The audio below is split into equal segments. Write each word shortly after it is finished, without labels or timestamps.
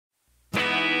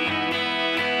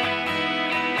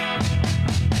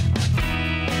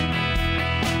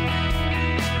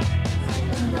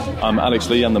I'm Alex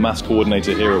Lee, I'm the maths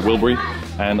coordinator here at Wilbury,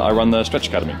 and I run the Stretch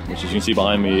Academy, which as you can see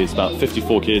behind me is about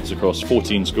 54 kids across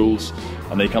 14 schools,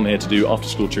 and they come here to do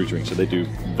after-school tutoring. So they do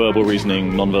verbal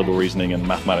reasoning, non-verbal reasoning and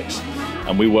mathematics,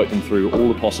 and we work them through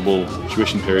all the possible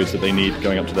tuition periods that they need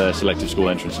going up to their selective school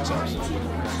entrance exams.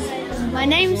 My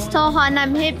name's Taha and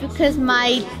I'm here because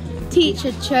my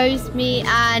teacher chose me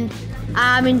and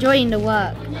I'm enjoying the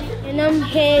work. And I'm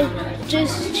here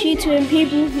just tutoring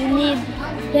people who need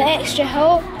the extra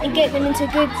help and get them into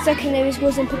good secondary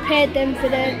schools and prepare them for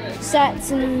the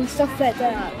SATs and stuff like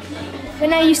that.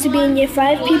 When I used to be in year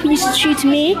 5, people used to tutor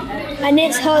me and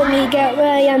it's helped me get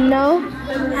where I am now,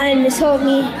 and it's helped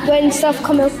me when stuff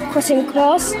comes across in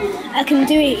class, I can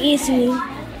do it easily.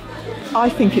 I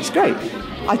think it's great.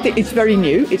 I think it's very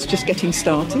new, it's just getting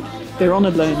started. They're on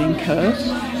a learning curve.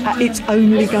 It's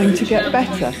only going to get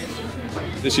better.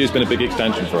 This year's been a big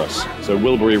extension for us. So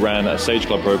Wilbury ran a Sage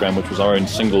Club programme, which was our own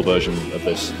single version of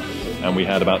this, and we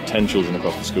had about 10 children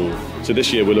across the school. So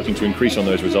this year we're looking to increase on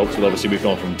those results, but obviously we've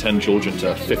gone from 10 children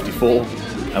to 54,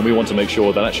 and we want to make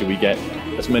sure that actually we get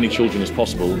as many children as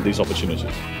possible these opportunities.